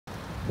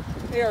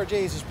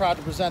ARJ's is proud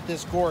to present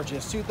this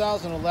gorgeous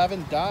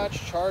 2011 Dodge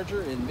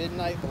Charger in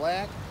midnight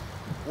black.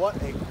 What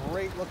a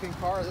great looking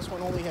car. This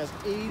one only has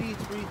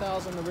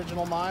 83,000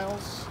 original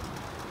miles.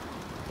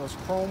 Those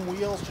chrome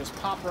wheels just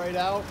pop right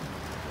out.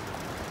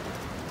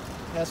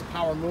 It has a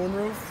power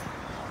moonroof.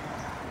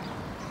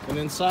 And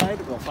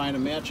inside we'll find a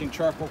matching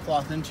charcoal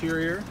cloth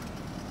interior,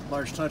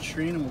 large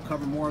touchscreen, and we'll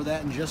cover more of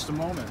that in just a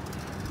moment.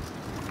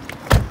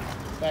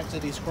 Back to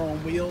these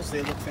chrome wheels,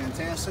 they look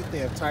fantastic. They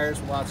have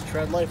tires with lots of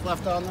tread life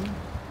left on them.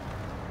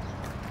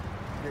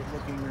 Great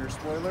looking rear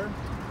spoiler.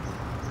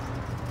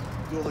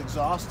 Dual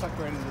exhaust tucked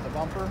right into the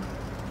bumper.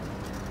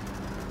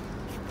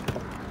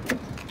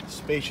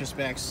 Spacious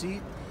back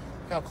seat.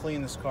 Look how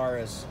clean this car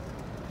is.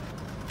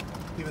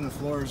 Even the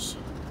floors.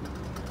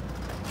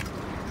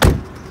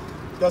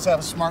 It does have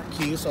a smart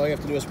key, so all you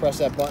have to do is press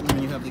that button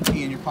when you have the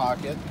key in your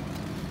pocket.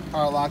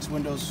 Power locks,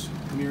 windows,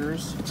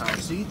 mirrors, power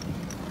seat.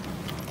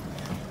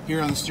 Here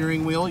on the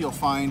steering wheel, you'll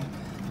find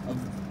a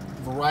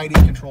variety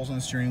of controls on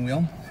the steering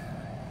wheel.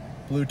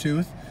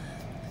 Bluetooth.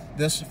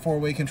 This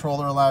four-way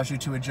controller allows you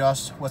to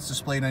adjust what's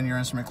displayed on your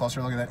instrument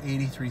cluster. Look at that,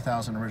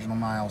 83,000 original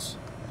miles.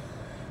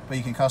 But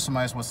you can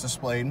customize what's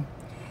displayed.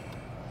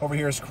 Over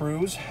here is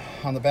cruise.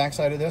 On the back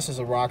side of this is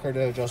a rocker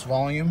to adjust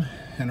volume,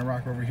 and a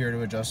rocker over here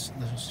to adjust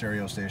the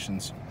stereo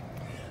stations.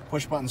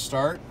 Push button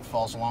start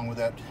falls along with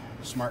that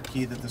smart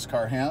key that this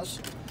car has.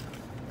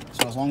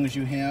 So as long as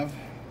you have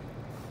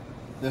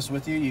this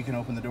with you, you can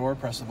open the door,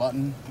 press the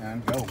button,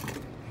 and go.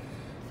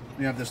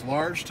 We have this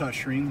large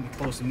touchscreen. We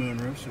close the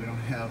moonroof so we don't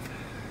have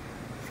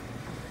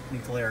any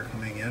glare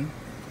coming in.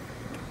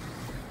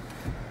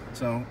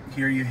 So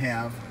here you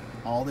have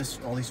all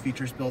these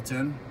features built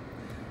in.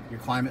 Your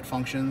climate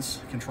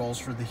functions, controls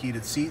for the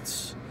heated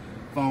seats,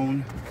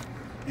 phone,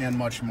 and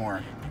much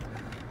more.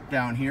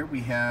 Down here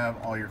we have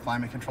all your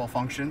climate control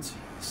functions,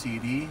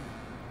 CD,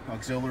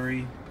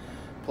 auxiliary,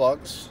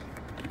 plugs,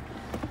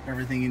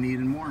 everything you need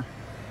and more.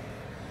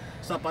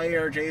 Stop by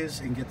ARJ's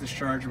and get this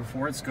Charger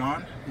before it's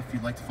gone. If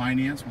you'd like to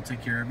finance, we'll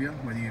take care of you.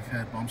 Whether you've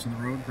had bumps in the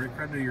road, great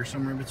credit, or you're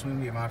somewhere in between,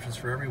 we have options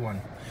for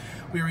everyone.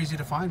 We are easy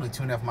to find with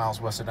 2.5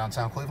 miles west of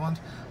downtown Cleveland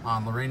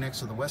on Lorraine next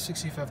to the West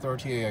 65th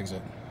RTA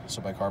exit.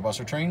 So by car, bus,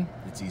 or train,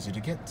 it's easy to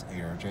get to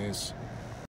ARJ's.